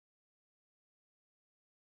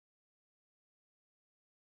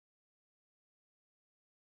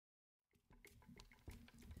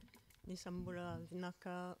Nisambura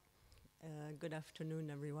Vinaka. Good afternoon,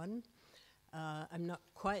 everyone. I'm not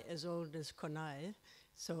quite as old as Konai,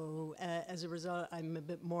 so as a result, I'm a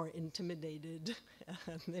bit more intimidated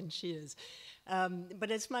than she is.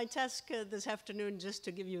 But it's my task this afternoon just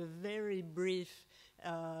to give you a very brief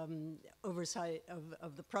oversight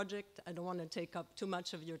of the project. I don't want to take up too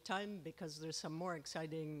much of your time because there's some more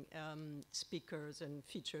exciting speakers and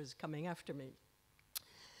features coming after me.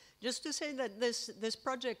 Just to say that this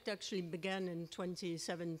project actually began in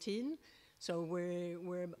 2017. So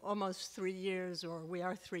we're almost 3 years, or we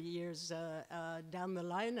are 3 years down the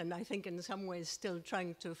line, and I think in some ways still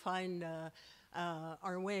trying to find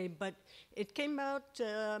our way. But it came out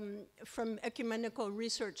from ecumenical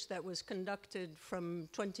research that was conducted from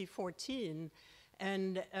 2014,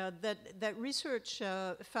 and that research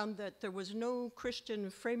found that there was no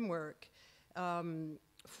Christian framework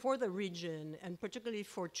for the region, and particularly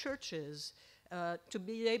for churches, to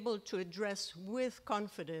be able to address with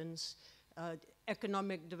confidence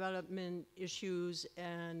economic development issues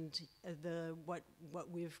and what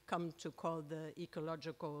we've come to call the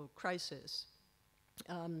ecological crisis.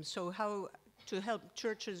 So how to help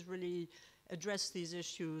churches really address these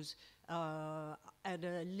issues at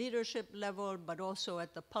a leadership level, but also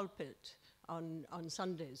at the pulpit on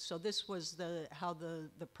Sundays. So this was how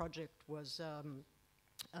the project was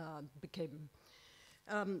became.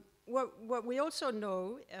 What we also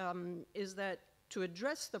know is that to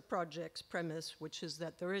address the project's premise, which is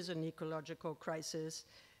that there is an ecological crisis,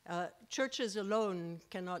 churches alone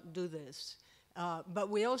cannot do this. But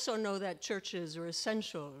we also know that churches are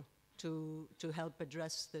essential to help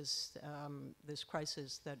address this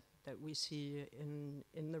crisis that we see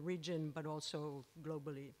in the region, but also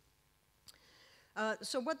globally.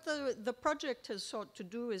 So what the project has sought to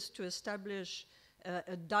do is to establish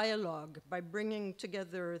a dialogue by bringing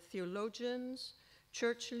together theologians,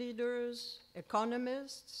 church leaders,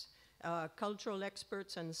 economists, cultural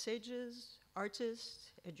experts and sages,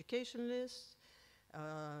 artists, educationalists,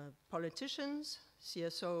 politicians,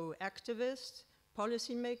 CSO activists,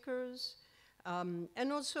 policymakers,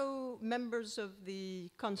 and also members of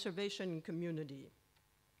the conservation community.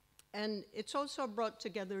 And it's also brought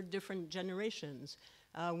together different generations.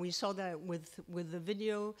 We saw that with the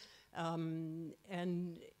video,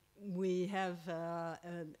 and we have a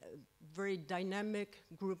very dynamic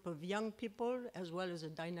group of young people, as well as a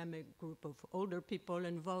dynamic group of older people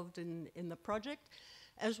involved in the project,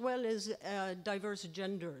 as well as diverse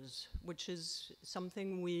genders, which is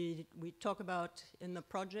something we talk about in the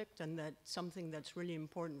project, and that's something that's really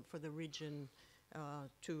important for the region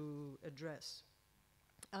to address.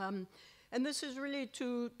 And this is really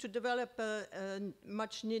to develop a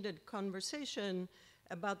much needed conversation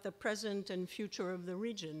about the present and future of the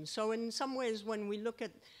region. So in some ways, when we look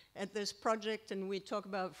at this project and we talk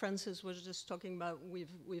about, Francis was just talking about,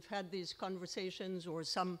 we've had these conversations or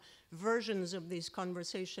some versions of these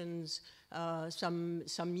conversations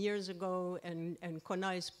some years ago, and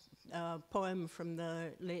Konai's poem from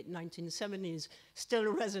the late 1970s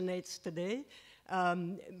still resonates today.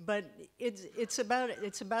 But it's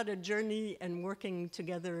about a journey and working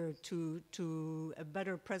together to a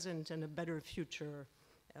better present and a better future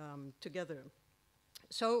together.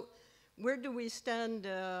 So where do we stand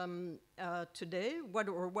today?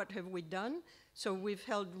 What have we done? So we've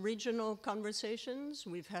held regional conversations.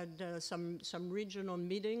 We've had some regional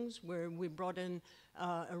meetings where we brought in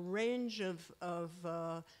a range of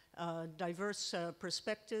diverse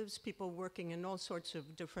perspectives, people working in all sorts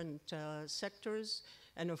of different sectors,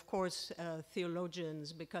 and of course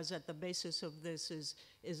theologians, because at the basis of this is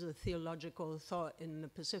a theological thought in the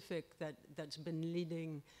Pacific that's been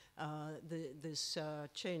leading this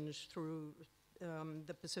change through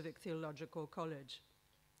the Pacific Theological College.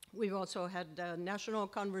 We've also had national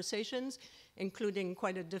conversations, including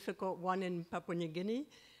quite a difficult one in Papua New Guinea,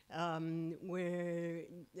 where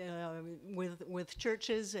with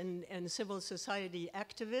churches and civil society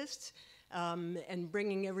activists, and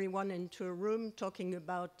bringing everyone into a room, talking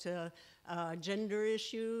about gender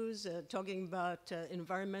issues, talking about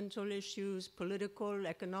environmental issues, political,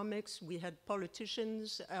 economics. We had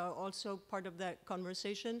politicians also part of that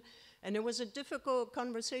conversation. And it was a difficult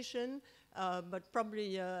conversation, but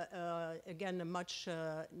probably, again, a much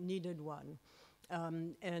needed one.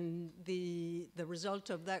 And the result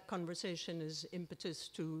of that conversation is impetus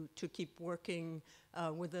to keep working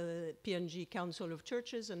with the PNG Council of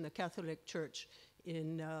Churches and the Catholic Church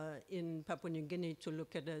in Papua New Guinea to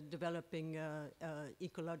look at developing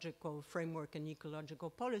ecological framework and ecological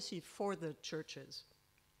policy for the churches.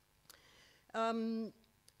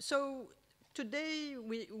 So today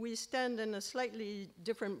we stand in a slightly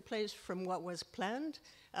different place from what was planned,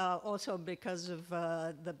 also because of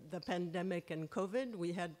the pandemic and COVID.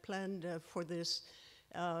 We had planned for this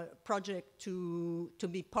project to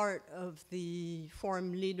be part of the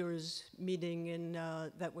Forum Leaders meeting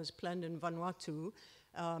that was planned in Vanuatu.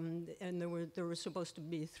 And there were supposed to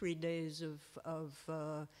be 3 days of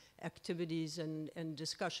activities and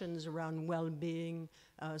discussions around well-being,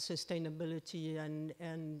 sustainability,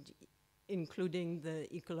 and including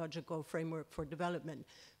the ecological framework for development.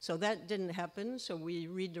 So that didn't happen, so we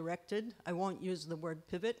redirected. I won't use the word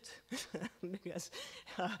pivot because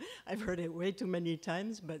I've heard it way too many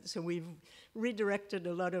times, but so we've redirected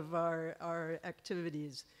a lot of our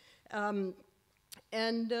activities.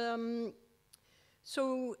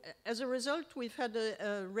 So as a result, we've had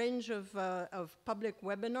a range of public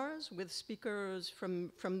webinars with speakers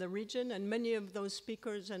from the region, and many of those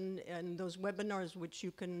speakers and those webinars, which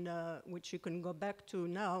you can go back to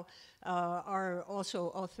now, are also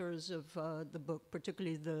authors of the book,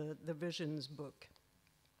 particularly the Visions book.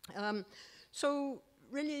 So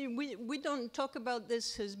really, we don't talk about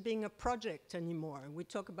this as being a project anymore. We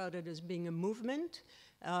talk about it as being a movement.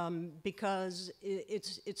 Because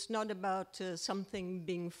it's not about something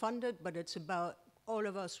being funded, but it's about all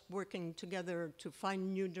of us working together to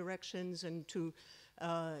find new directions and to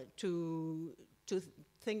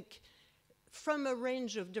think from a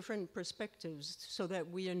range of different perspectives, so that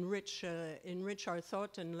we enrich our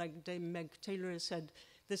thought. And like Dame Meg Taylor said,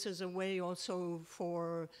 this is a way also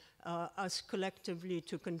for us collectively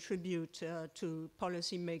to contribute to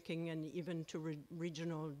policy making and even to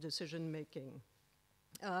regional decision making.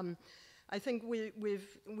 I think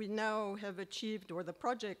we now have achieved, or the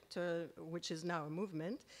project, which is now a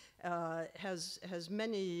movement, has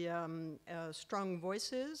many strong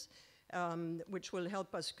voices, which will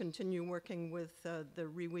help us continue working with the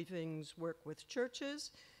Reweaving's work with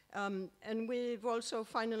churches. And we've also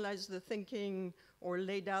finalized the thinking, or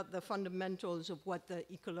laid out the fundamentals of what the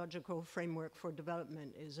ecological framework for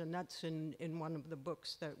development is, and that's in one of the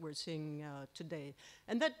books that we're seeing today.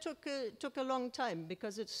 And that took a long time,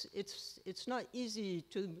 because it's not easy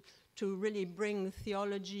to really bring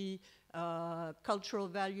theology, cultural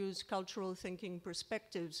values, cultural thinking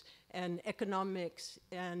perspectives, and economics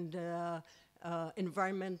and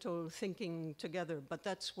environmental thinking together. But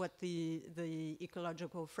that's what the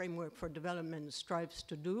ecological framework for development strives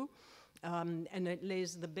to do. And it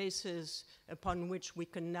lays the basis upon which we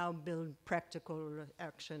can now build practical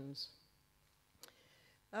actions.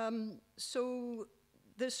 So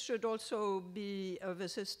this should also be of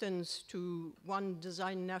assistance to, one,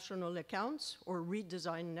 design national accounts or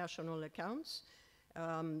redesign national accounts,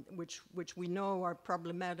 which we know are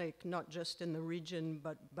problematic, not just in the region,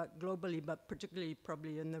 but globally, but particularly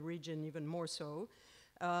probably in the region even more so,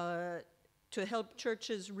 to help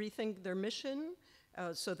churches rethink their mission,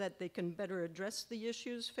 so that they can better address the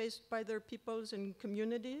issues faced by their peoples and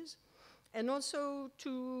communities, and also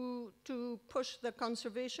to push the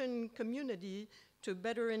conservation community to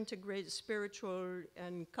better integrate spiritual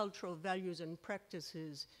and cultural values and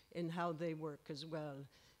practices in how they work as well.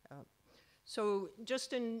 So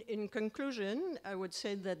just in conclusion, I would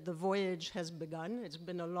say that the voyage has begun. It's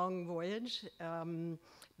been a long voyage.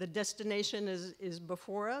 The destination is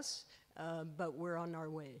before us, but we're on our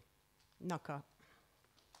way. Naka.